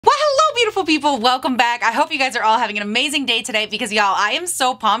beautiful people, welcome back. I hope you guys are all having an amazing day today because y'all, I am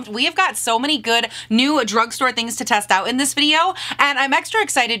so pumped. We have got so many good new drugstore things to test out in this video, and I'm extra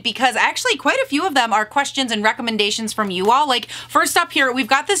excited because actually quite a few of them are questions and recommendations from you all. Like first up here, we've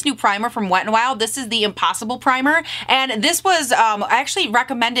got this new primer from Wet n Wild. This is the Impossible Primer, and this was actually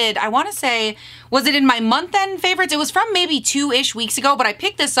recommended, I want to say, was it in my month-end favorites? It was from maybe 2-ish weeks ago, but I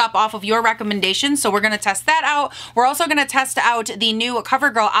picked this up off of your recommendations, so we're going to test that out. We're also going to test out the new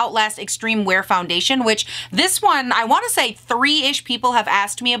Covergirl Outlast Extreme Wear Foundation, which this one, I want to say 3-ish people have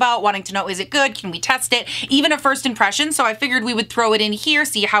asked me about, wanting to know, is it good? Can we test it? Even a first impression, so I figured we would throw it in here,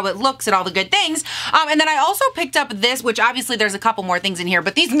 see how it looks and all the good things. And then I also picked up this, which obviously there's a couple more things in here,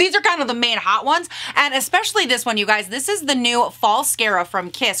 but these are kind of the main hot ones, and especially this one, you guys. This is the new Falscara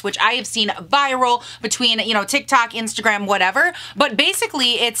from Kiss, which I have seen viral between, you know, TikTok, Instagram, whatever. But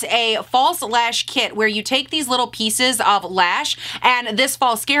basically, it's a false lash kit where you take these little pieces of lash, and this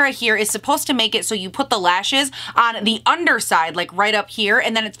Falscara here is supposed to make it so you put the lashes on the underside, like right up here,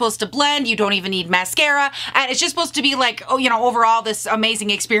 and then it's supposed to blend. You don't even need mascara, and it's just supposed to be like, oh, you know, overall this amazing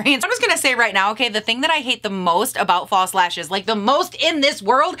experience. I'm just gonna say right now, okay, the thing that I hate the most about false lashes, like the most in this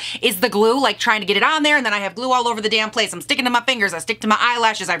world, is the glue, like trying to get it on there, and then I have glue all over the damn place. I'm sticking to my fingers, I stick to my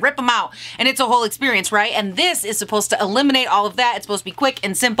eyelashes, I rip them out, and it's a whole experience, right? And this is supposed to eliminate all of that. It's supposed to be quick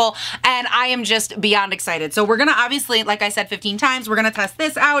and simple, and I am just beyond excited. So we're gonna obviously, like I said 15 times, we're gonna test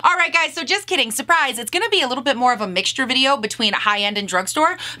this out. All right, guys, so just kidding, surprise. It's gonna be a little bit more of a mixture video between high-end and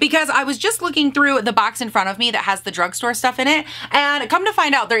drugstore, because I was just looking through the box in front of me that has the drugstore stuff in it, and come to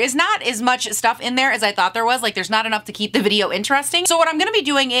find out, there is not as much stuff in there as I thought there was. Like, there's not enough to keep the video interesting. So what I'm gonna be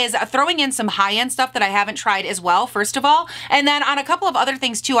doing is throwing in some high-end stuff that I haven't tried as well, first of all, and then on a couple of other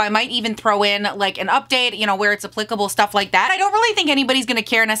things too. I might even throw in like an update, you know, where it's applicable, stuff like that. I don't really think anybody's gonna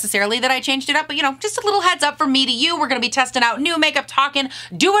care necessarily that I changed it up, but you know, just a little heads up from me to you. We're gonna be testing out new makeup, talking,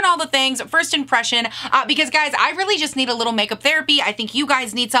 doing all the things, first impression, because guys, I really just need a little makeup therapy. I think you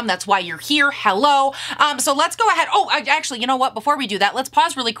guys need some. That's why you're here. Hello. So let's go ahead. Oh, actually, you know what? Before we do that, let's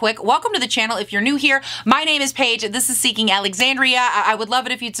pause really quick. Welcome to the channel. If you're new here, my name is Paige. This is Seeking Alexandria. I would love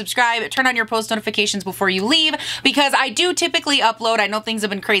it if you'd subscribe, turn on your post notifications before you leave, because I do typically upload. I know things have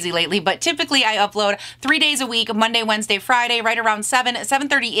been crazy lately, but typically I upload 3 days a week, Monday, Wednesday, Friday, right around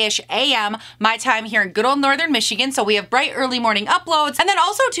 7:30-ish a.m. my time here in good old Northern Michigan. So we have bright early morning uploads. And then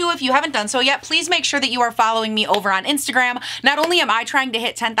also too, if you haven't done so yet, please make sure that you are following me over on Instagram. Not only am I trying to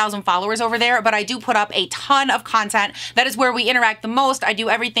hit 10,000 followers over there, but I do put up a ton of content. That is where we interact the most. I do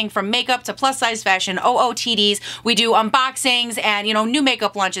everything from makeup to plus size fashion, OOTDs. We do unboxings and, you know, new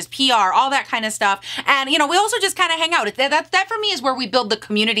makeup launches, PR, all that kind of stuff. And, you know, we also just kind of hang out. That for me is where we build the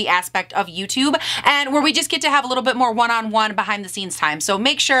community aspect of YouTube, and where we just get to have a little bit more one-on-one behind the scenes time. So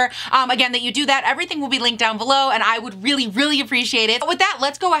make sure, again, that you do that. Everything will be linked down below, and I would really, really appreciate it. But with that,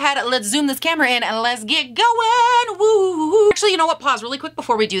 let's go ahead, let's zoom this camera in, and let's get going. Woo! Actually, you know what? Pause really quick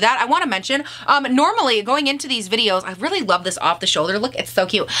before we do that. I want to mention, normally going into these videos, I really love this off the shoulder look. It's so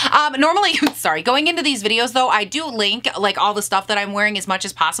cute. Normally, sorry, going into these videos though, I do link like all the stuff that I'm wearing as much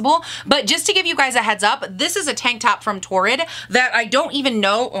as possible. But just to give you guys a heads up, this is a tank top from TORRID that I don't even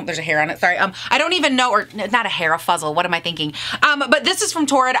know. Oh, there's a hair on it. Sorry. I don't even know, or not a hair, a fuzzle. What am I thinking? But this is from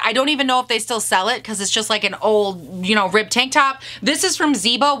TORRID. I don't even know if they still sell it because it's just like an old, you know, ribbed tank top. This is from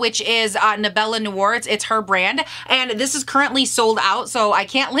Ziba, which is Nabella Noir. It's her brand, and this is currently sold out, so I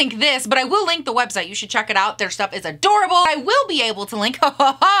can't link this, but I will link the website. You should check it out. Their stuff is adorable. I will be able to link,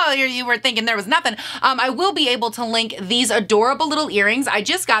 you were thinking there was nothing. I will be able to link these adorable little earrings. I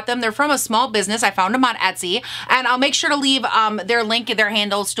just got them. They're from a small business. I found them on Etsy, and I'll make sure to leave their link, their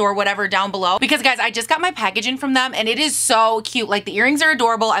handle, store, whatever, down below, because guys, I just got my packaging from them, and it is so cute. Like, the earrings are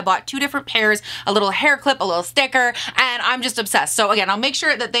adorable. I bought 2 different pairs, a little hair clip, a little sticker, and I'm just obsessed. So again, I'll make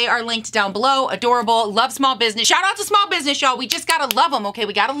sure that they are linked down below. Adorable. Love small business. Shout out to small business, y'all. We just gotta love them, okay?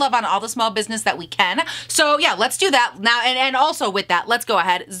 We gotta love on all the small business that we can. So yeah, let's do that now. And also with that, let's go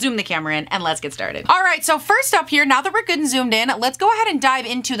ahead, zoom the camera in, and let's get started. All right, so first up here, now that we're good and zoomed in, let's go ahead and dive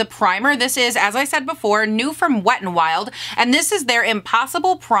into the primer. This is, as I said before, new from Wet n Wild, and this is their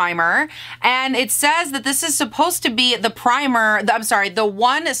Impossible Primer, and it says that this is supposed to be the primer, the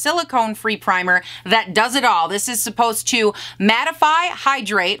one silicone-free primer that does it all. This is supposed to mattify,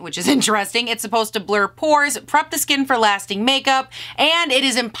 hydrate, which is interesting. It's supposed to blur pores, prep the skin for lasting makeup, and it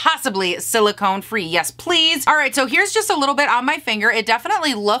is impossibly silicone-free. Yes, please. All right, so here's just a little bit on my finger. It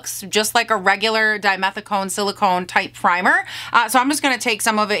definitely looks just like a regular dimethicone silicone type primer. So I'm just gonna take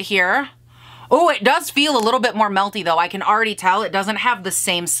some of it here. Oh, it does feel a little bit more melty though. I can already tell it doesn't have the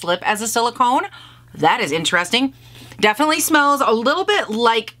same slip as a silicone. That is interesting. Definitely smells a little bit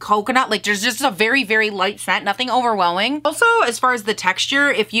like coconut. Like there's just a very, very light scent, nothing overwhelming. Also, as far as the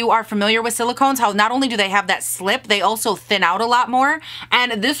texture, if you are familiar with silicones, how not only do they have that slip, they also thin out a lot more.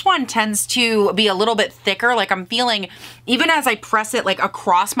 And this one tends to be a little bit thicker. Like I'm feeling, even as I press it like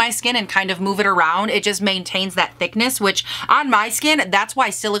across my skin and kind of move it around, it just maintains that thickness, which on my skin, that's why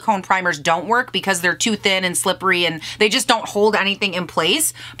silicone primers don't work, because they're too thin and slippery and they just don't hold anything in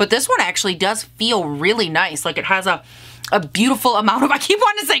place. But this one actually does feel really nice. Like it has a beautiful amount of, I keep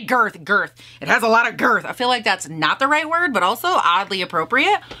wanting to say girth. It has a lot of girth. I feel like that's not the right word, but also oddly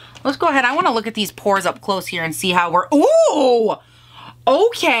appropriate. Let's go ahead. I want to look at these pores up close here and see how we're, ooh,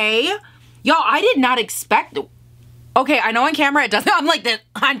 okay. Y'all, I did not expect, okay, I know on camera it doesn't, I'm like that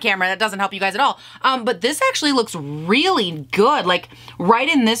on camera, that doesn't help you guys at all. But this actually looks really good. Like right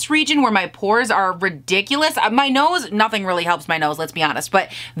in this region where my pores are ridiculous. My nose, nothing really helps my nose, let's be honest.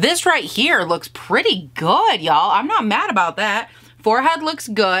 But this right here looks pretty good, y'all. I'm not mad about that. Forehead looks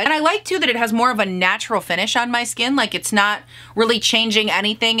good. And I like too that it has more of a natural finish on my skin. Like it's not really changing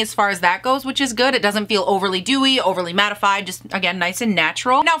anything as far as that goes, which is good. It doesn't feel overly dewy, overly mattified, just again, nice and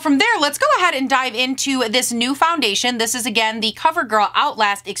natural. Now from there, let's go ahead and dive into this new foundation. This is again the CoverGirl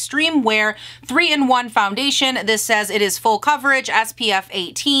Outlast Extreme Wear 3-in-1 foundation. This says it is full coverage, SPF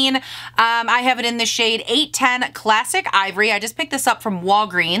 18. I have it in the shade 810 Classic Ivory. I just picked this up from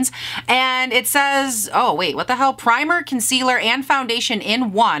Walgreens and it says, oh wait, what the hell? Primer, concealer, and foundation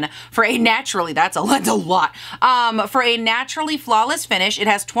in one for a naturally, that's a lot, for a naturally flawless finish. It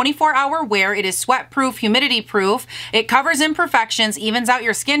has 24-hour wear. It is sweat proof, humidity proof. It covers imperfections, evens out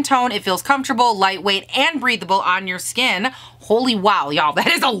your skin tone. It feels comfortable, lightweight, and breathable on your skin. Holy wow, y'all, that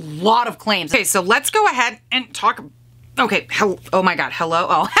is a lot of claims. Okay, so let's go ahead and talk. Okay, oh my God, hello,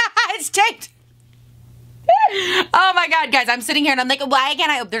 oh, it's taped. Oh my God, guys, I'm sitting here and I'm like, why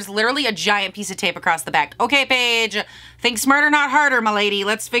can't I? There's literally a giant piece of tape across the back. Okay, Paige, think smarter, not harder, my lady.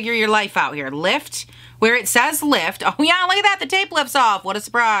 Let's figure your life out here. Lift, where it says lift. Oh yeah, look at that, the tape lifts off. What a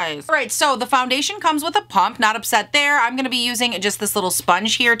surprise. All right, so the foundation comes with a pump, not upset there. I'm gonna be using just this little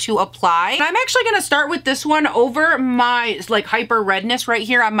sponge here to apply. And I'm actually gonna start with this one over my like hyper redness right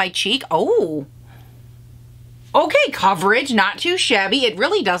here on my cheek. Oh, okay, coverage, not too shabby. It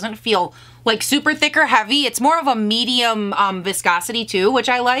really doesn't feel like super thick or heavy. It's more of a medium viscosity too, which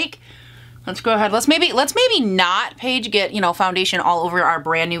I like. Let's go ahead. Let's maybe not, Paige, get, you know, foundation all over our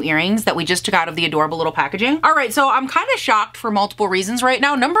brand new earrings that we just took out of the adorable little packaging. All right, so I'm kind of shocked for multiple reasons right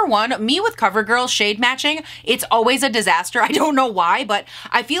now. Number one, me with CoverGirl shade matching, it's always a disaster. I don't know why, but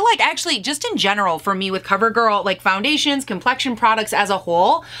I feel like actually just in general for me with CoverGirl, like foundations, complexion products as a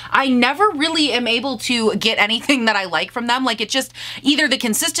whole, I never really am able to get anything that I like from them. Like it just, either the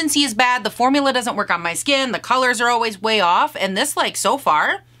consistency is bad, the formula doesn't work on my skin, the colors are always way off, and this like so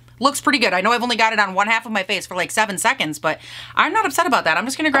far, looks pretty good. I know I've only got it on one half of my face for like 7 seconds, but I'm not upset about that. I'm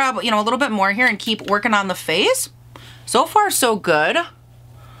just gonna grab, you know, a little bit more here and keep working on the face. So far, so good.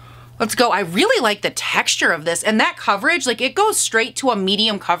 Let's go. I really like the texture of this and that coverage, like it goes straight to a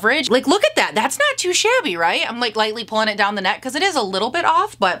medium coverage. Like look at that, that's not too shabby, right? I'm like lightly pulling it down the neck because it is a little bit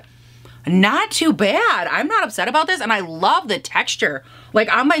off, but not too bad. I'm not upset about this and I love the texture.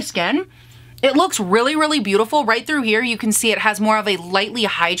 Like on my skin, it looks really, really beautiful. Right through here, you can see it has more of a lightly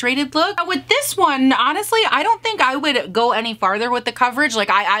hydrated look. With this one, honestly, I don't think I would go any farther with the coverage.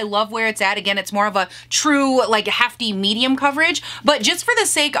 Like, I love where it's at. Again, it's more of a true, like, hefty medium coverage. But just for the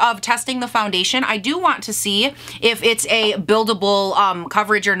sake of testing the foundation, I do want to see if it's a buildable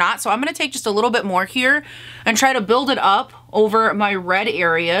coverage or not. So I'm gonna take just a little bit more here and try to build it up over my red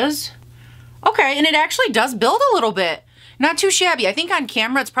areas. Okay, and it actually does build a little bit. Not too shabby. I think on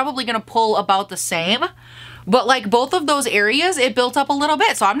camera it's probably gonna pull about the same, but like both of those areas, it built up a little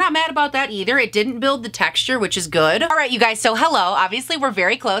bit. So I'm not mad about that either. It didn't build the texture, which is good. All right, you guys, so hello. Obviously we're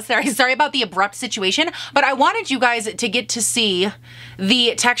very close. Sorry about the abrupt situation, but I wanted you guys to get to see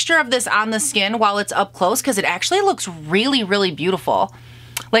the texture of this on the skin while it's up close because it actually looks really, really beautiful.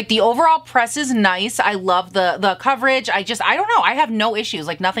 Like the overall press is nice. I love the coverage. I don't know. I have no issues,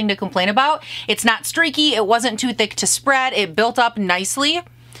 like nothing to complain about. It's not streaky. It wasn't too thick to spread. It built up nicely.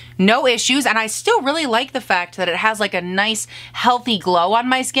 No issues. And I still really like the fact that it has like a nice healthy glow on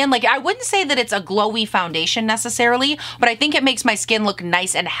my skin. Like I wouldn't say that it's a glowy foundation necessarily, but I think it makes my skin look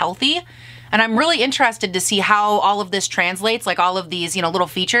nice and healthy. And I'm really interested to see how all of this translates, like all of these, you know, little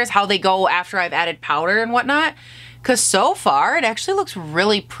features, how they go after I've added powder and whatnot. because so far it actually looks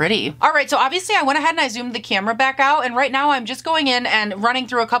really pretty. All right, so obviously I went ahead and I zoomed the camera back out, and right now I'm just going in and running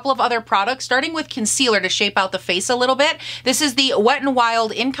through a couple of other products, starting with concealer to shape out the face a little bit. This is the Wet n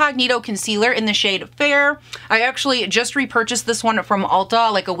Wild Incognito Concealer in the shade Fair. I actually just repurchased this one from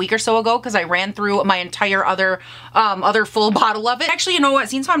Ulta like a week or so ago because I ran through my entire other full bottle of it. Actually, you know what?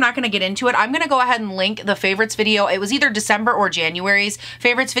 Since I'm not going to get into it, I'm going to go ahead and link the favorites video. It was either December or January's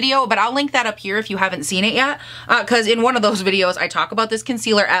favorites video, but I'll link that up here if you haven't seen it yet, because in one of those videos I talk about this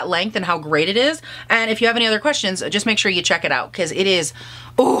concealer at length and how great it is. And if you have any other questions, just make sure you check it out because it is,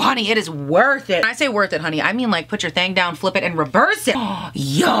 oh honey, it is worth it. When I say worth it, honey, I mean like put your thing down, flip it, and reverse it.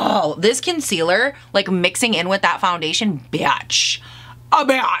 Y'all, this concealer, like mixing in with that foundation, bitch. A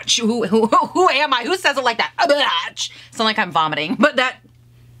bitch. Who am I? Who says it like that? A bitch. Sound like I'm vomiting, but that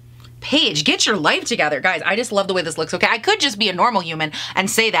Paige, get your life together. Guys, I just love the way this looks, okay? I could just be a normal human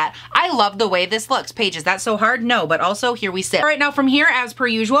and say that. I love the way this looks. Paige, is that so hard? No, but also here we sit. All right, now from here, as per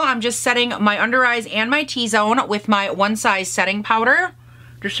usual, I'm just setting my under eyes and my T-zone with my One Size setting powder,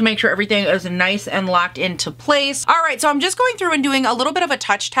 just to make sure everything is nice and locked into place. All right, so I'm just going through and doing a little bit of a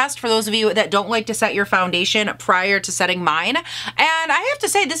touch test for those of you that don't like to set your foundation prior to setting mine. And I have to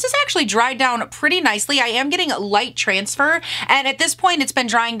say, this is actually dried down pretty nicely. I am getting light transfer, and at this point, it's been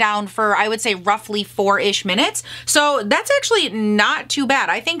drying down for, I would say, roughly 4-ish minutes. So that's actually not too bad.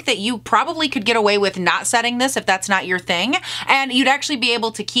 I think that you probably could get away with not setting this if that's not your thing, and you'd actually be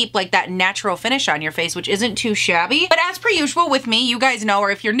able to keep like that natural finish on your face, which isn't too shabby. But as per usual with me, you guys know,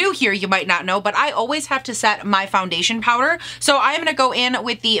 or if you're new here, you might not know, but I always have to set my foundation powder. So I am going to go in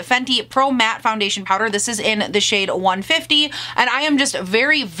with the Fenty Pro Matte Foundation Powder. This is in the shade 150, and I am just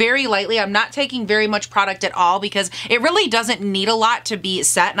very, very lightly, I'm not taking very much product at all because it really doesn't need a lot to be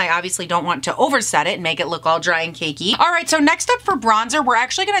set, and I obviously don't want to overset it and make it look all dry and cakey. All right, so next up for bronzer, we're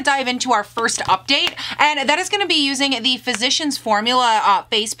actually going to dive into our first update, and that is going to be using the Physicians Formula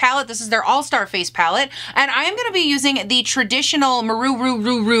face palette. This is their All-Star face palette, and I am going to be using the traditional Maru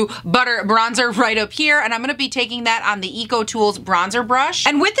Butter bronzer right up here, and I'm going to be taking that on the Eco Tools bronzer brush.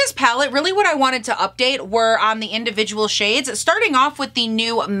 And with this palette, really what I wanted to update were on the individual shades, starting off with the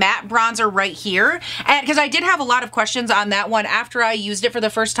new matte bronzer right here, and because I did have a lot of questions on that one after I used it for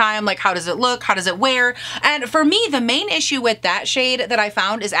the first time, like how does it look, how does it wear, and for me, the main issue with that shade that I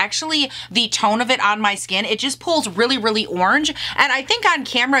found is actually the tone of it on my skin. It just pulls really, really orange, and I think on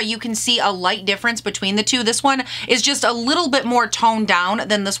camera you can see a light difference between the two. This one is just a little bit more toned down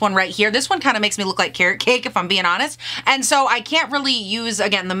than this one right here. This one kind of makes me look like carrot cake, if I'm being honest, and so I can't really use,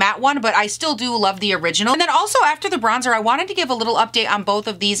 again, the matte one, but I still do love the original. And then also after the bronzer, I wanted to give a little update on both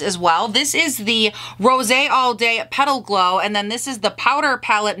of these as well. This is the Rosé All Day Petal Glow, and then this is the Powder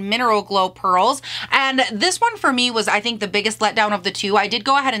Palette Mineral Glow Pearls, and this one for me was, I think, the biggest letdown of the two. I did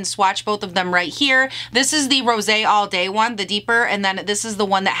go ahead and swatch both of them right here. This is the Rosé All Day one, the deeper, and then this is the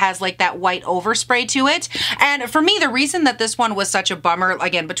one that has like that white overspray to it. And for me, the reason that this one was such a bummer,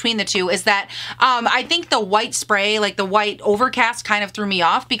 again, between the two, is that I think the white spray, like the white overcast, kind of threw me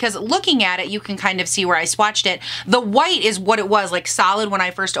off because looking at it, you can kind of see where I swatched it. The white is what it was, like solid when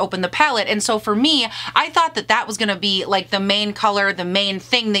I first opened the palette, and so for me, I thought that that was going to be like the main color, the main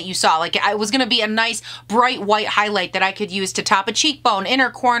thing that you saw. Like it was going to be a nice bright white highlight that I could use to top a cheekbone, inner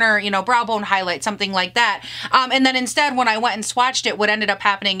corner, you know, brow bone highlight, something like that. And then instead, when I went and swatched it, what ended up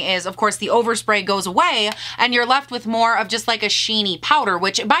happening is, of course, the overspray goes away, and you're left with more of just like a sheeny powder,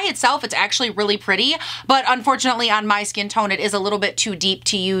 which by itself, it's actually really pretty, but unfortunately on my skin tone, it is a little bit too deep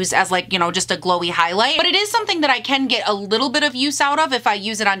to use as like, you know, just a glowy highlight. But it is something that I can get a little bit of use out of if I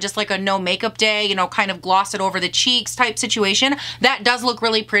use it on just like a no makeup day, you know, kind of gloss it over the cheeks type situation. That does look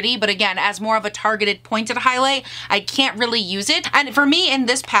really pretty, but again, as more of a targeted pointed highlight, I can't really use it. And for me in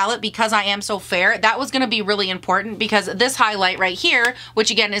this palette, because I am so fair, that was going to be really important because this highlight right here,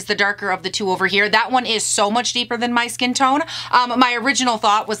 which again is the darker of the two over here, that one is so much deeper than my skin tone. My original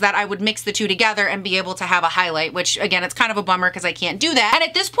thought was that I would mix the two together and be able to have a highlight, which again, it's kind of a bummer because I can't do that. And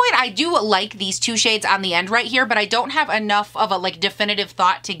at this point, I do like these two shades on the end right here, but I don't have enough of a like definitive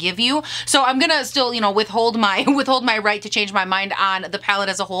thought to give you. So I'm gonna still, you know, withhold my right to change my mind on the palette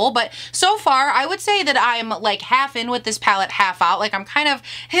as a whole. But so far, I would say that I'm like half in with this palette, half out. Like I'm kind of,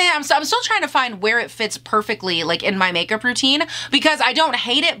 I'm still trying to find where it fits perfectly, like in my makeup routine, because I don't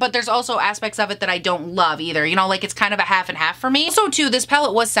hate it, but there's also aspects of it that I don't love either. You know, like it's kind of a half and half for me. So Also too, this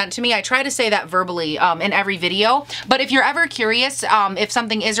palette was sent to me. I try to say that verbally in every video, but if you're ever curious if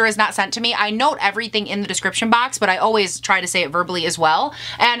something is or is not sent to me, I note everything in the description box, but I always try to say it verbally as well.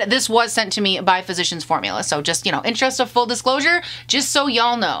 And this was sent to me by Physicians Formula. So just, you know, interest of full disclosure, just so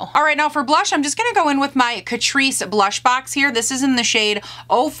y'all know. All right, now for blush, I'm just gonna go in with my Catrice blush box here. This is in the shade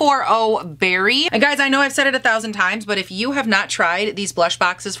 040 Berry. And guys, I know I've said it 1,000 times, but if you have not tried these blush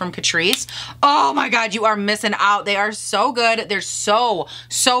boxes from Catrice, oh my God, you are missing out. They are so good. They're so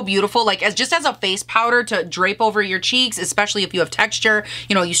beautiful. Like just as a face powder to drape over your cheeks, especially if you have texture,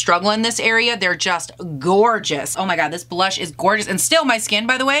 you know, you struggle in this area, they're just gorgeous. Oh my God, this blush is gorgeous. And still my skin,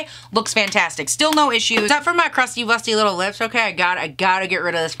 by the way, looks fantastic. Still no issues. Except for my crusty, rusty little lips. Okay, I gotta get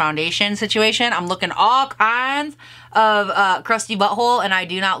rid of this foundation situation. I'm looking all kinds of crusty butthole, and I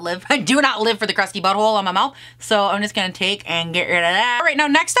do not live for the crusty butthole on my mouth. So I'm just gonna take and get rid of that. All right, now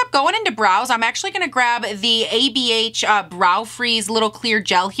next up, going into brows, I'm actually gonna grab the ABH Brow Freeze Little Clear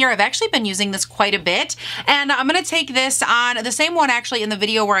Gel here. I've actually been using this quite a bit, and I'm gonna take this on the same one actually in the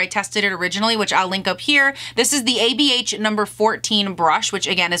video where I tested it originally, which I'll link up here. This is the ABH number 14 brush, which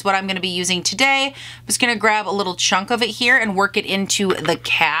again is what I'm gonna be using today. I'm just gonna grab a little chunk of it here and work it into the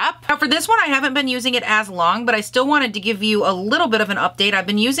cap. Now for this one, I haven't been using it as long, but I still wanted to give you a little bit of an update. I've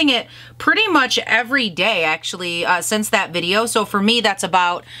been using it pretty much every day actually since that video. So for me, that's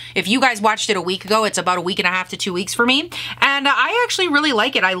about, if you guys watched it a week ago, it's about a week and a half to 2 weeks for me. And I actually really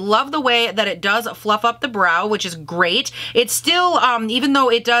like it. I love the way that it does fluff up the brow, which is great. It's still, even though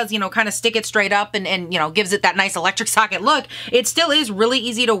it does, you know, kind of stick it straight up and you know, gives it that nice electric socket look, it still is really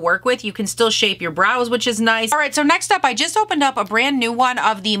easy to work with. You can still shape your brows, which is nice. All right, so next up, I just opened up a brand new one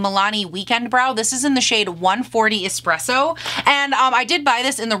of the Milani Weekend Brow. This is in the shade 140 Espresso, and I did buy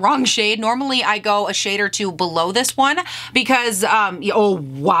this in the wrong shade. Normally I go a shade or two below this one because, oh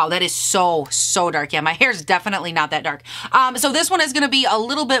wow, that is so dark. Yeah, my hair is definitely not that dark. So this one is gonna be a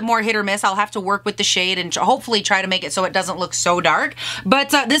little bit more hit or miss. I'll have to work with the shade and hopefully try to make it so it doesn't look so dark, but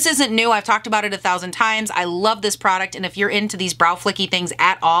this isn't new. I've talked about it 1,000 times. I love this product, and if you're into these brow flicky things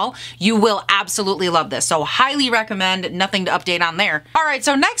at all, you will absolutely love this. So highly recommend. Nothing to update on there. All right,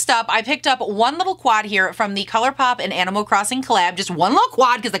 so next up, I picked up one little quad here from the ColourPop and Animal Crossing collab. Just one little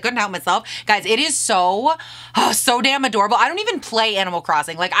quad because I couldn't help myself. Guys, it is so damn adorable. I don't even play Animal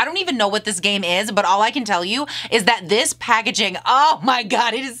Crossing. Like, I don't even know what this game is, but all I can tell you is that this packaging, oh my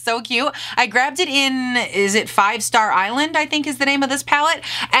God, it is so cute. I grabbed it in, is it 5 Star Island, I think is the name of this palette,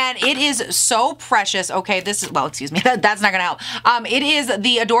 and it is so precious. Okay, this is, well, excuse me, that's not gonna help. It is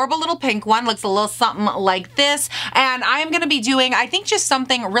the adorable little pink one, looks a little something like this, and I'm gonna be doing, I think, just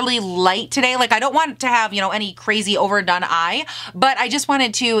something really light today. Like, I don't want to have, you know, any crazy overdone eye, but I just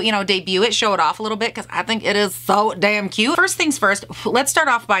wanted to, you know, debut it, show it off a little bit because I think it is so damn cute. First things first, let's start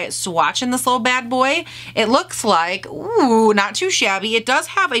off by swatching this little bad boy. It looks like, ooh, not too shabby. It does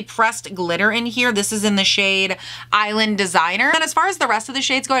have a pressed glitter in here. This is in the shade Island Designer. And as far as the rest of the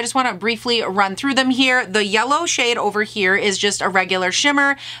shades go, I just want to briefly run through them here. The yellow shade over here is just a regular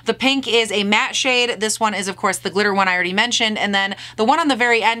shimmer. The pink is a matte shade. This one is, of course, the glitter one I already mentioned. And then the one on the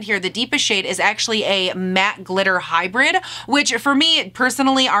very end here, the deepest shade, is actually a matte glitter hybrid, which for me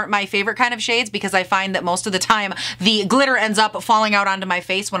personally aren't my favorite kind of shades because I find that most of the time the glitter ends up falling out onto my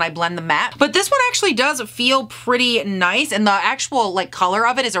face when I blend the matte. But this one actually does feel pretty nice, and the actual like color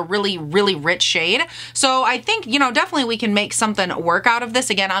of it is a really rich shade. So I think, you know, definitely we can make something work out of this,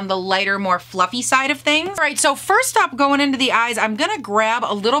 again, on the lighter, more fluffy side of things. All right, so first up, going into the eyes, I'm gonna grab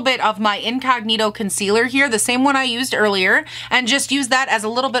a little bit of my Incognito concealer here, the same one I used earlier, and just use that as a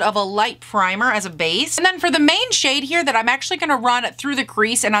little bit of a light primer as a base. And then for the main shade here that I'm actually gonna run through the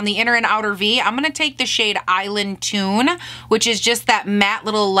crease and on the inner and outer V, I'm gonna take the shade Island Tune, which is just that matte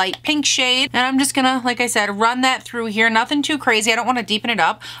little light pink shade. And I'm just gonna, like I said, run that through here. Nothing too crazy. I don't wanna deepen it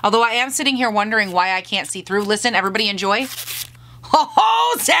up. Although I am sitting here wondering why I can't see through. Listen, everybody enjoy.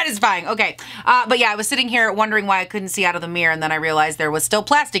 Oh, satisfying. Okay. But yeah, I was sitting here wondering why I couldn't see out of the mirror, and then I realized there was still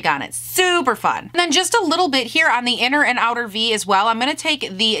plastic on it. Super fun. And then just a little bit here on the inner and outer V as well. I'm going to take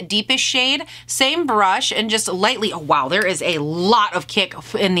the deepest shade, same brush, and just lightly, oh wow, there is a lot of kick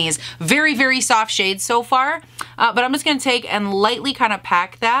in these very soft shades so far. But I'm just going to take and lightly kind of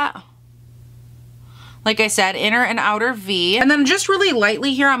pack that. Like I said, inner and outer V. And then just really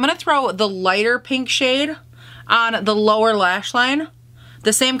lightly here, I'm going to throw the lighter pink shade on the lower lash line,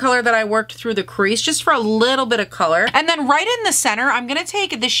 the same color that I worked through the crease, just for a little bit of color. And then right in the center, I'm gonna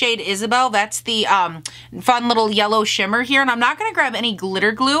take the shade Isabel. That's the fun little yellow shimmer here. And I'm not gonna grab any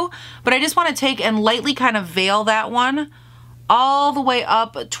glitter glue, but I just wanna take and lightly kind of veil that one all the way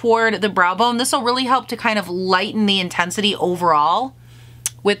up toward the brow bone. This will really help to kind of lighten the intensity overall.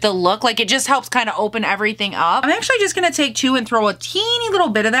 with the look. Like, it just helps kind of open everything up. I'm actually just gonna take 2 and throw a teeny little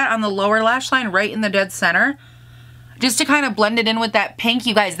bit of that on the lower lash line right in the dead center, just to kind of blend it in with that pink.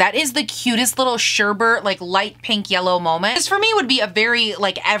 You guys, that is the cutest little sherbet, like light pink yellow moment. This for me would be a very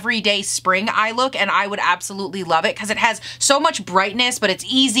like everyday spring eye look, and I would absolutely love it because it has so much brightness, but it's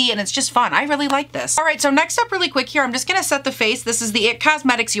easy and it's just fun. I really like this. All right, so next up really quick here, I'm just gonna set the face. This is the IT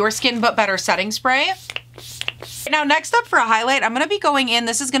Cosmetics Your Skin But Better setting spray. Now next up for a highlight, I'm going to be going in,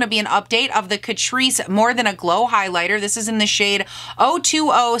 this is going to be an update of the Catrice More Than a Glow highlighter. This is in the shade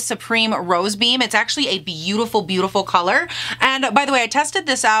 020 Supreme Rose Beam. It's actually a beautiful, beautiful color. And by the way, I tested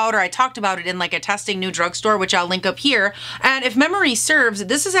this out, or I talked about it in like a testing new drugstore, which I'll link up here. And if memory serves,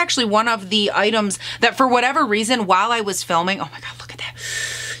 this is actually one of the items that for whatever reason, while I was filming, oh my God, look at that.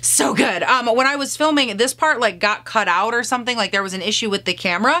 So good. When I was filming, this part like got cut out or something, like there was an issue with the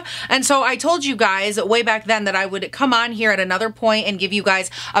camera. And so I told you guys way back then that I would come on here at another point and give you guys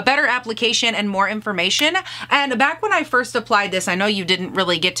a better application and more information. And back when I first applied this, I know you didn't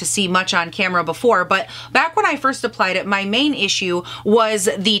really get to see much on camera before, but back when I first applied it, my main issue was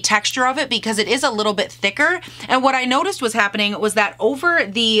the texture of it because it is a little bit thicker. And what I noticed was happening was that over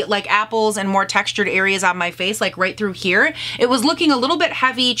the like apples and more textured areas on my face, like right through here, it was looking a little bit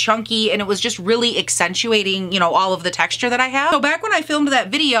heavy, chunky, and it was just really accentuating, you know, all of the texture that I have. So back when I filmed that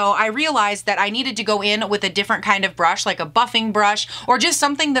video, I realized that I needed to go in with a different kind of brush, like a buffing brush, or just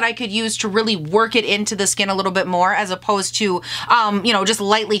something that I could use to really work it into the skin a little bit more, as opposed to, you know, just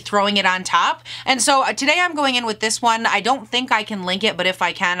lightly throwing it on top. And so today I'm going in with this one. I don't think I can link it, but if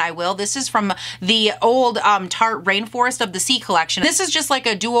I can, I will. This is from the old Tarte Rainforest of the Sea collection. This is just like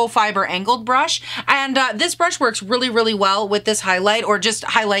a duo fiber angled brush, and this brush works really, really well with this highlight, or just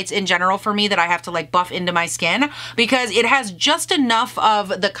highlights in general for me that I have to like buff into my skin, because it has just enough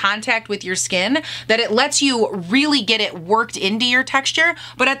of the contact with your skin that it lets you really get it worked into your texture,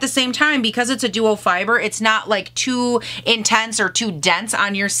 but at the same time, because it's a duo fiber, it's not like too intense or too dense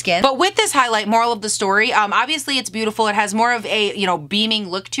on your skin. But with this highlight, moral of the story, obviously it's beautiful. It has more of a, you know, beaming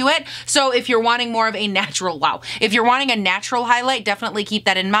look to it. So if you're wanting more of a natural, wow, if you're wanting a natural highlight, definitely keep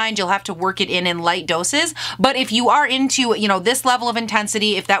that in mind. You'll have to work it in light doses. But if you are into, you know, this level of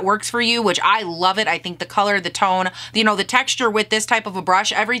intensity, if that works for you, which I love it, I think the color, the tone, you know, the texture with this type of a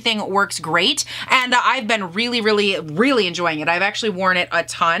brush, everything works great. And I've been really, really, really enjoying it. I've actually worn it a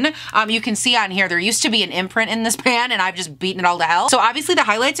ton. You can see on here, there used to be an imprint in this pan and I've just beaten it all to hell. So obviously the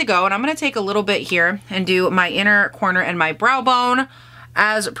highlights a go, and I'm going to take a little bit here and do my inner corner and my brow bone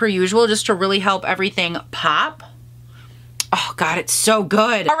as per usual, just to really help everything pop. Oh God, it's so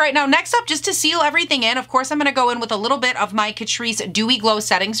good. All right, now next up, just to seal everything in, of course, I'm gonna go in with a little bit of my Catrice Dewy Glow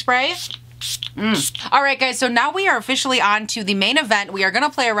Setting Spray. All right, guys, so now we are officially on to the main event. We are going to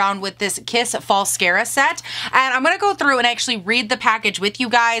play around with this Kiss Falscara set, and I'm going to go through and actually read the package with you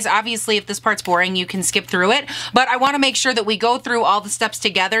guys. Obviously, if this part's boring, you can skip through it, but I want to make sure that we go through all the steps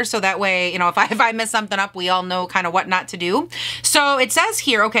together, so that way, you know, if I mess something up, we all know kind of what not to do. So it says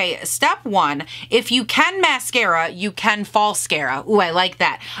here, okay, step 1, if you can mascara, you can Falscara. Ooh, I like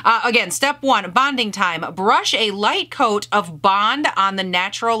that. Again, step 1, bonding time. Brush a light coat of Bond on the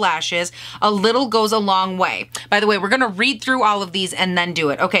natural lashes. A little goes a long way. By the way, we're going to read through all of these and then do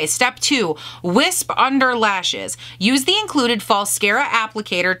it. Okay, step 2, wisp under lashes. Use the included Falscara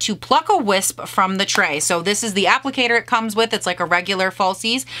applicator to pluck a wisp from the tray. So this is the applicator it comes with. It's like a regular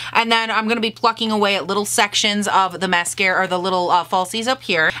falsies. And then I'm going to be plucking away at little sections of the mascara, or the little falsies up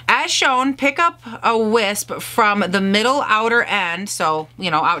here. As shown, pick up a wisp from the middle outer end, so,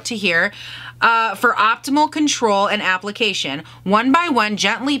 you know, out to here. For optimal control and application, one by one,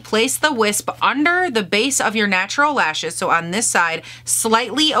 gently place the wisp under the base of your natural lashes, so on this side,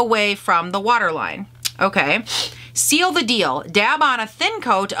 slightly away from the waterline. Okay. Seal the deal. Dab on a thin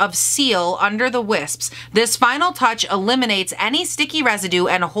coat of seal under the wisps. This final touch eliminates any sticky residue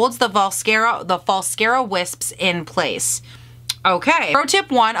and holds the Falscara wisps in place. Okay. Pro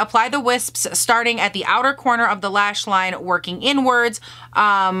tip 1, apply the wisps starting at the outer corner of the lash line, working inwards,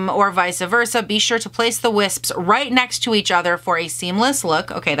 or vice versa. Be sure to place the wisps right next to each other for a seamless look.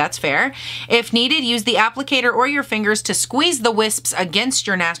 Okay, that's fair. If needed, use the applicator or your fingers to squeeze the wisps against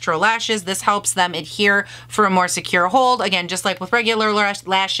your natural lashes. This helps them adhere for a more secure hold. Again, just like with regular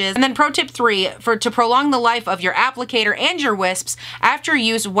lashes. And then pro tip 3, to prolong the life of your applicator and your wisps, after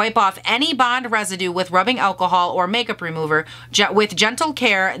use, wipe off any Bond residue with rubbing alcohol or makeup remover. With gentle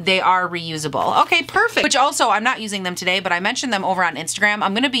care, they are reusable. Okay, perfect. Which also, I'm not using them today, but I mentioned them over on Instagram Instagram.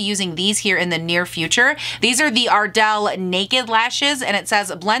 I'm gonna be using these here in the near future. These are the Ardell Naked Lashes, and it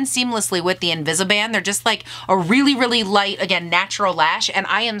says blend seamlessly with the Invisiband. They're just like a really, really light, again, natural lash, and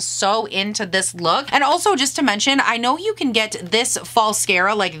I am so into this look. And also, just to mention, I know you can get this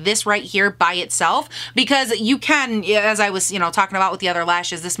Falscara, like this right here, by itself, because you can, as I was, you know, talking about with the other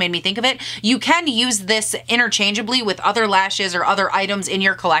lashes, this made me think of it, you can use this interchangeably with other lashes or other items in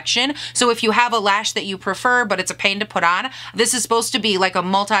your collection. So if you have a lash that you prefer, but it's a pain to put on, this is supposed to be like a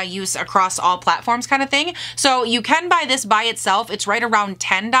multi-use across all platforms kind of thing. So you can buy this by itself. It's right around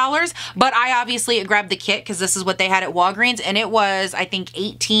 $10, but I obviously grabbed the kit because this is what they had at Walgreens, and it was, I think,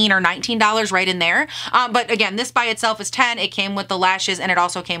 $18 or $19 right in there. But again, this by itself is $10. It came with the lashes, and it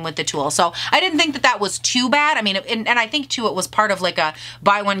also came with the tool. So I didn't think that that was too bad. I mean, and I think too, it was part of like a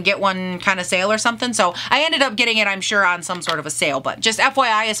buy one, get one kind of sale or something. So I ended up getting it, I'm sure, on some sort of a sale, but just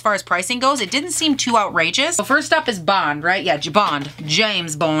FYI, as far as pricing goes, it didn't seem too outrageous. So first up is Bond, right? Yeah, Bond,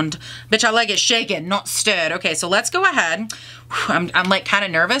 James Bond. Bitch, I like it shaken, not stirred. Okay, so let's go ahead. I'm like kind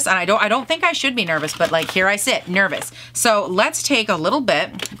of nervous, and I don't think I should be nervous, but like here I sit, nervous. So let's take a little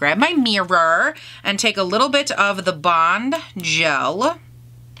bit, grab my mirror, and take a little bit of the Bond gel.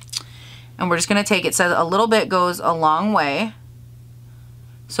 And we're just gonna take, it says a little bit goes a long way.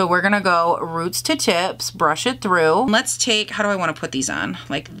 So we're gonna go roots to tips, brush it through. Let's take, how do I wanna put these on?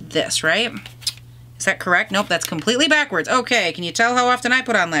 Like this, right? Is that correct? Nope, that's completely backwards. Okay, can you tell how often I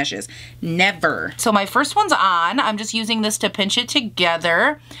put on lashes? Never. So my first one's on. I'm just using this to pinch it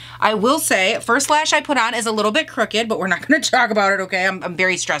together. I will say, first lash I put on is a little bit crooked, but we're not gonna talk about it, okay? I'm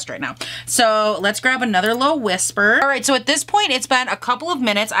very stressed right now. So let's grab another little whisper. All right, so at this point, it's been a couple of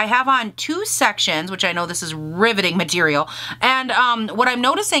minutes. I have on 2 sections, which I know this is riveting material. And what I'm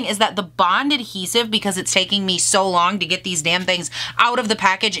noticing is that the Bond adhesive, because it's taking me so long to get these damn things out of the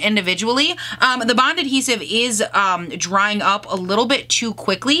package individually, the Bond adhesive is drying up a little bit too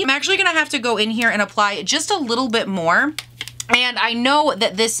quickly. I'm actually gonna have to go in here and apply just a little bit more. And I know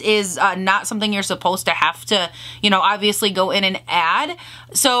that this is not something you're supposed to have to, you know, obviously go in and add.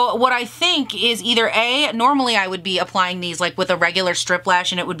 So what I think is either A, normally I would be applying these like with a regular strip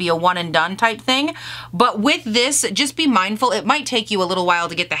lash and it would be a one and done type thing. But with this, just be mindful. It might take you a little while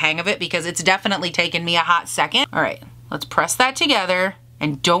to get the hang of it because it's definitely taken me a hot second. All right, let's press that together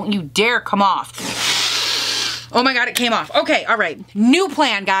and don't you dare come off. Oh my God, it came off. Okay, all right. New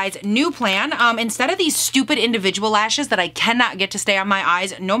plan, guys, new plan. Instead of these stupid individual lashes that I cannot get to stay on my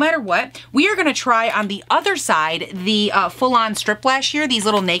eyes no matter what, we are gonna try on the other side the full-on strip lash here, these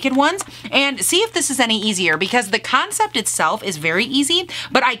little naked ones, and see if this is any easier because the concept itself is very easy,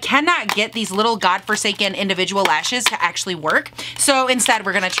 but I cannot get these little godforsaken individual lashes to actually work. So instead,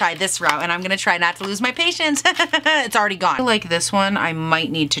 we're gonna try this route, and I'm gonna try not to lose my patience. It's already gone. I feel like this one, I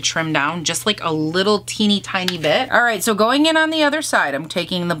might need to trim down just like a little teeny tiny bit. All right, so going in on the other side, I'm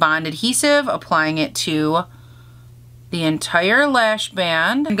taking the Bond adhesive, applying it to the entire lash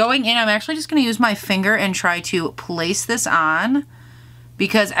band. And going in, I'm actually just gonna use my finger and try to place this on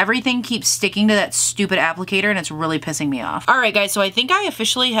because everything keeps sticking to that stupid applicator and it's really pissing me off. All right, guys, so I think I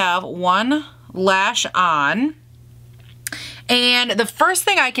officially have one lash on. And the first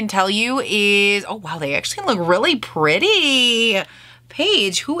thing I can tell you is, oh wow, they actually look really pretty.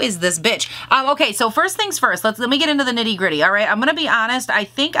 Paige, who is this bitch? Okay, so first things first, let me get into the nitty gritty, all right? I'm gonna be honest, I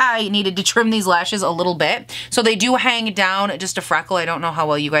think I needed to trim these lashes a little bit. So they do hang down just a freckle. I don't know how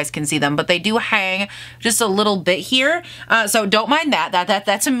well you guys can see them, but they do hang just a little bit here. So don't mind that.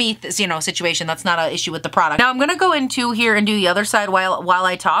 That's a me, you know, situation. That's not an issue with the product. Now I'm gonna go into here and do the other side while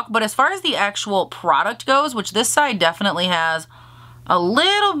I talk, but as far as the actual product goes, which this side definitely has a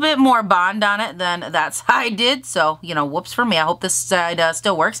little bit more Bond on it than that side did. So, you know, whoops for me. I hope this side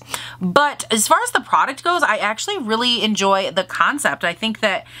still works. But as far as the product goes, I actually really enjoy the concept. I think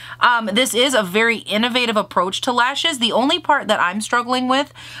that this is a very innovative approach to lashes. The only part that I'm struggling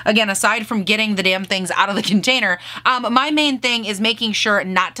with, again, aside from getting the damn things out of the container, my main thing is making sure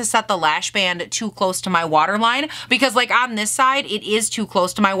not to set the lash band too close to my waterline, because like on this side, it is too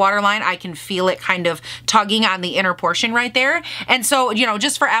close to my waterline. I can feel it kind of tugging on the inner portion right there. And so, you know,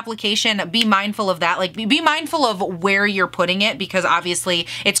 just for application, be mindful of that. Like, be mindful of where you're putting it, because obviously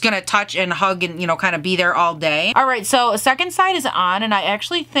it's gonna touch and hug and, you know, kind of be there all day. All right, so second side is on, and I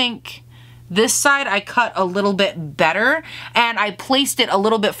actually think This side I cut a little bit better, and I placed it a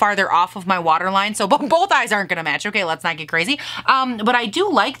little bit farther off of my waterline, so both eyes aren't gonna match. Okay, let's not get crazy. But I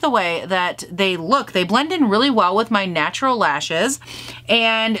do like the way that they look. They blend in really well with my natural lashes,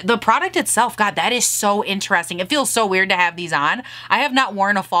 and the product itself, God, that is so interesting. It feels so weird to have these on. I have not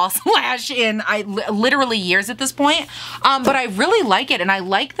worn a false lash in literally years at this point, but I really like it, and I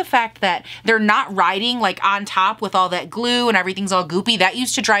like the fact that they're not riding like on top with all that glue and everything's all goopy. That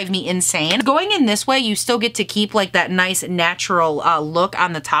used to drive me insane. Going in this way, you still get to keep like that nice natural look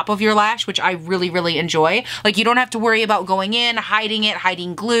on the top of your lash, which I really, really enjoy. Like you don't have to worry about going in, hiding it,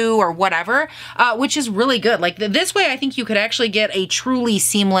 hiding glue or whatever, which is really good. Like this way, I think you could actually get a truly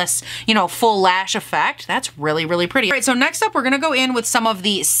seamless, you know, full lash effect. That's really, really pretty. All right, so next up, we're gonna go in with some of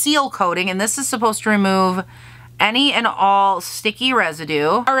the seal coating, and this is supposed to remove any and all sticky residue.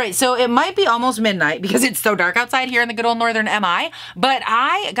 All right, so it might be almost midnight because it's so dark outside here in the good old northern MI, but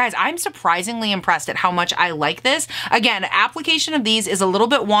guys, I'm surprisingly impressed at how much I like this. Again, application of these is a little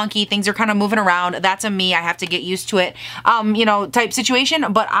bit wonky. Things are kind of moving around. That's a me, I have to get used to it, you know, type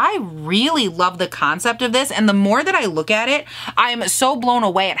situation, but I really love the concept of this, and the more that I look at it, I'm so blown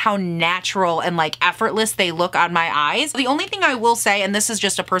away at how natural and like effortless they look on my eyes. The only thing I will say, and this is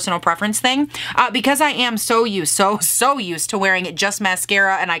just a personal preference thing, because I am so used to wearing just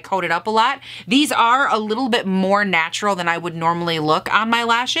mascara and I coat it up a lot, these are a little bit more natural than I would normally look on my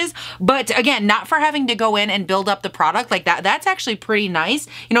lashes. But again, not for having to go in and build up the product like that. That's actually pretty nice,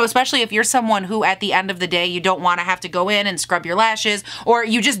 you know, especially if you're someone who at the end of the day, you don't want to have to go in and scrub your lashes, or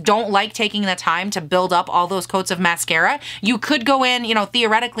you just don't like taking the time to build up all those coats of mascara. You could go in, you know,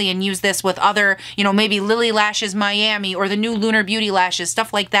 theoretically and use this with other, you know, maybe Lily Lashes Miami or the new Lunar Beauty lashes,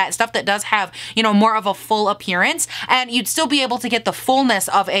 stuff like that, stuff that does have, you know, more of a full appearance, and you'd still be able to get the fullness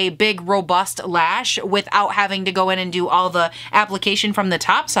of a big robust lash without having to go in and do all the application from the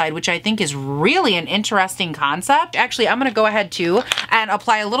top side, which I think is really an interesting concept. Actually, I'm gonna go ahead too and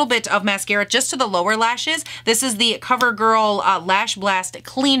apply a little bit of mascara just to the lower lashes. This is the Covergirl Lash Blast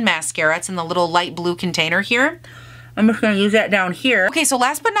Clean Mascara. It's in the little light blue container here. I'm just gonna use that down here. Okay, so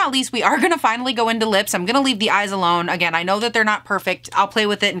last but not least, we are gonna finally go into lips. I'm gonna leave the eyes alone. Again, I know that they're not perfect. I'll play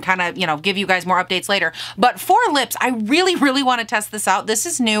with it and kind of, you know, give you guys more updates later. But for lips, I really, really wanna test this out. This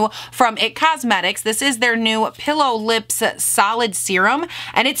is new from IT Cosmetics. This is their new Pillow Lips Solid Serum,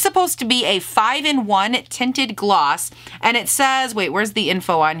 and it's supposed to be a 5-in-1 tinted gloss. And it says, wait, where's the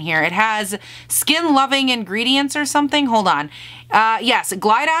info on here? It has skin-loving ingredients or something. Hold on. Yes,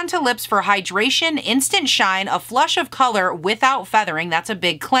 glide onto lips for hydration, instant shine, a flush of color without feathering, that's a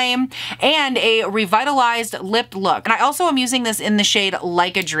big claim, and a revitalized lip look. And I also am using this in the shade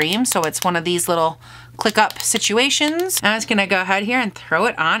Like a Dream, so it's one of these little click up situations. I'm just gonna go ahead here and throw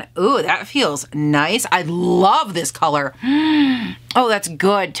it on. Ooh, that feels nice. I love this color. Oh, that's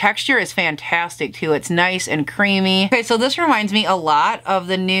good. Texture is fantastic too. It's nice and creamy. Okay, so this reminds me a lot of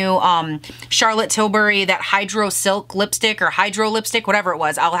the new Charlotte Tilbury, that Hydro Silk lipstick or Hydro lipstick, whatever it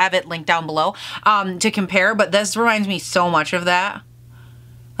was. I'll have it linked down below to compare, but this reminds me so much of that.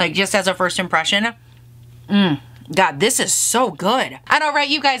 Like just as a first impression. God, this is so good. And all right,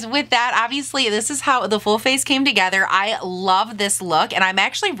 you guys, with that, obviously, this is how the full face came together. I love this look, and I'm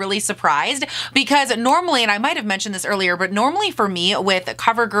actually really surprised because normally, and I might have mentioned this earlier, but normally for me with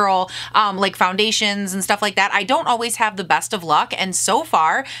CoverGirl, like foundations and stuff like that, I don't always have the best of luck. And so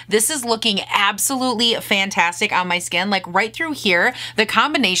far, this is looking absolutely fantastic on my skin. Like right through here, the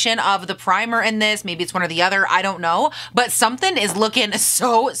combination of the primer in this, maybe it's one or the other, I don't know, but something is looking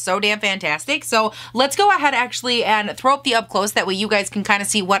so damn fantastic. So let's go ahead actually and throw up the up close. That way you guys can kind of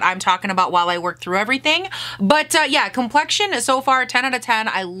see what I'm talking about while I work through everything. But yeah, complexion so far, 10 out of 10.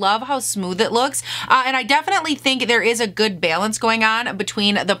 I love how smooth it looks. And I definitely think there is a good balance going on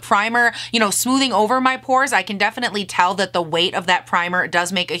between the primer, you know, smoothing over my pores. I can definitely tell that the weight of that primer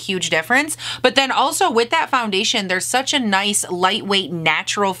does make a huge difference. But then also with that foundation, there's such a nice, lightweight,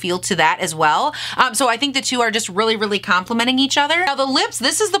 natural feel to that as well. So I think the two are just really complementing each other. Now the lips,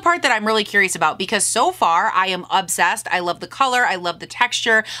 this is the part that I'm really curious about because so far I am obsessed. I love the color. I love the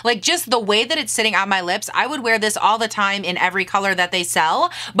texture. Like just the way that it's sitting on my lips. I would wear this all the time in every color that they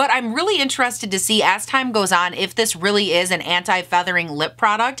sell, but I'm really interested to see as time goes on if this really is an anti-feathering lip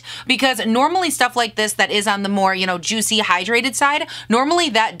product, because normally stuff like this that is on the more, you know, juicy, hydrated side, normally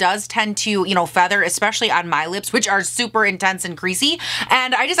that does tend to, you know, feather, especially on my lips, which are super intense and creasy.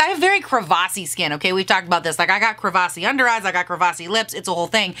 And I have very crevassy skin. Okay. We've talked about this. Like I got crevassy under eyes. I got crevassy lips. It's a whole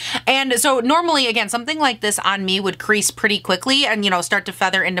thing. And so normally, again, something like this on me would crease pretty quickly and, you know, start to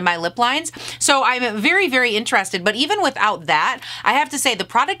feather into my lip lines. So I'm very, very interested. But even without that, I have to say the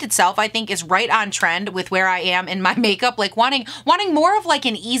product itself, I think, is right on trend with where I am in my makeup, like wanting more of like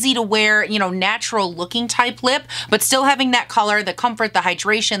an easy to wear, you know, natural looking type lip, but still having that color, the comfort, the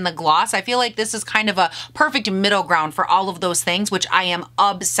hydration, the gloss. I feel like this is kind of a perfect middle ground for all of those things, which I am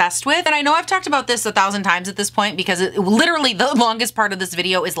obsessed with. And I know I've talked about this 1,000 times at this point because literally the longest part of this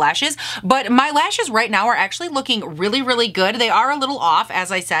video is lashes, but my lashes right now are actually looking really, really good. They are a little off,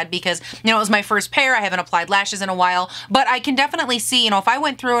 as I said, because, you know, it was my first pair. I haven't applied lashes in a while, but I can definitely see, you know, if I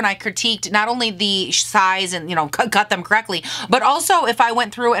went through and I critiqued not only the size and, you know, cut them correctly, but also if I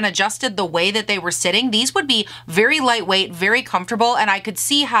went through and adjusted the way that they were sitting, these would be very lightweight, very comfortable, and I could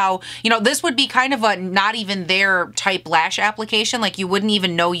see how, you know, this would be kind of a not even there type lash application, like you wouldn't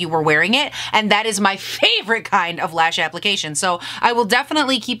even know you were wearing it, and that is my favorite kind of lash application. So I will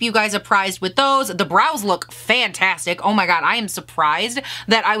definitely keep you guys apprised with those. The brows look fantastic. Oh my god, I am surprised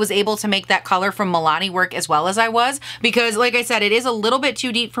that I was able to make that color from Milani work as well as I was, because like I said, it is a little bit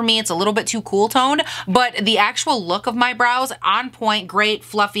too deep for me. It's a little bit too cool toned, but the actual look of my brows, on point, great,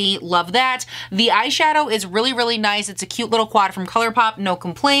 fluffy, love that. The eyeshadow is really, really nice. It's a cute little quad from ColourPop, no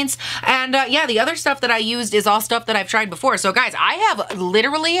complaints. And yeah, the other stuff that I used is all stuff that I've tried before. So guys, I have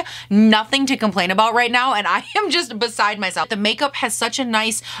literally nothing to complain about right now, and I am just beside myself. The makeup has such a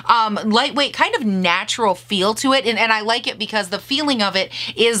nice, lightweight, kind of natural feel to it, and I like it because the feeling of it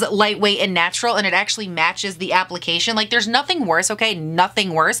is lightweight and natural, and it actually matches the application. Like, there's nothing worse, okay?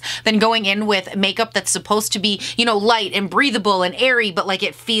 Nothing worse than going in with makeup that's supposed to be, you know, light and breathable and airy, but like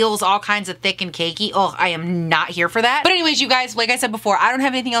it feels all kinds of thick and cakey. Oh, I am not here for that. But anyways, you guys, like I said before, I don't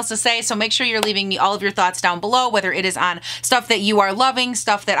have anything else to say, so make sure you're leaving me all of your thoughts down below, whether it is on stuff that you are loving,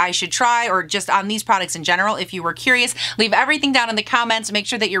 stuff that I should try, or just on these products in general. If you were curious, leave everything down in the comments. Make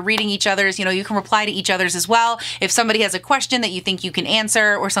sure that you're reading each other's, you know, you can reply to each other's as well. If somebody has a question that you think you can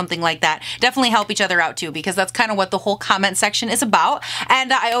answer or something like that, definitely help each other out too, because that's kind of what the whole comment section is about.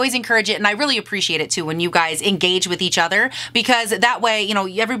 And I always encourage it, and I really appreciate it too when you guys engage with each other, because that way, you know,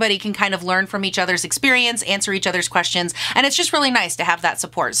 everybody can kind of learn from each other's experience, answer each other's questions, and it's just really nice to have that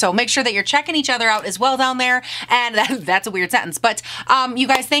support. So make sure that you're checking each other out as well down there. And that's a weird sentence, but you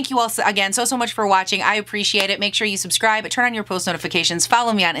guys, thank you all again so much for watching. I appreciate it. Make sure you subscribe, turn on your post notifications,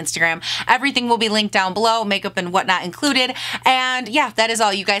 follow me on Instagram. Everything will be linked down below, makeup and whatnot included. And yeah, that is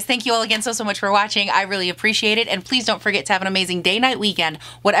all, you guys. Thank you all again so much for watching. I really appreciate it. And please don't forget to have an amazing day, night, weekend,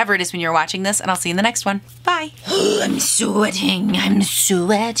 whatever it is when you're watching this, and I'll see you in the next one. Bye. I'm sweating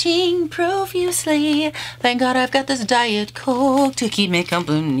profusely. Thank God I've got this Diet Coke to keep me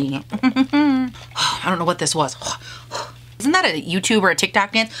company. I don't know what this was. Isn't that a YouTube or a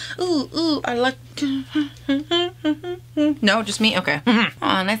TikTok dance? Ooh, ooh, I like... No, just me? Okay. Oh,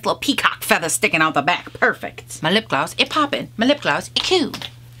 nice little peacock feather sticking out the back. Perfect. My lip gloss, it poppin'. My lip gloss, it cool.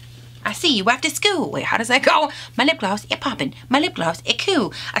 I see you after school. Wait, how does that go? My lip gloss, it poppin'. My lip gloss, it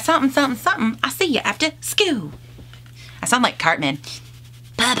cool. Something, something, something. I see you after school. I sound like Cartman.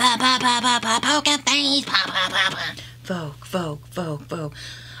 Poker face. Vogue, Vogue, Vogue, Vogue.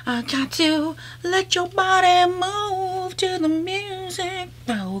 I got to let your body move to the music.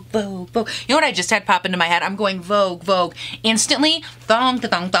 Vogue, Vogue, Vogue. You know what I just had pop into my head? I'm going Vogue, Vogue. Instantly, thong,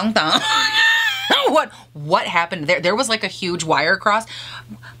 thong, thong, thong. What happened there? There was like a huge wire cross.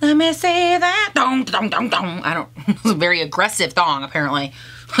 Let me say that. Thong, thong, thong, thong. I don't, it was a very aggressive thong, apparently.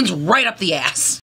 It's right up the ass.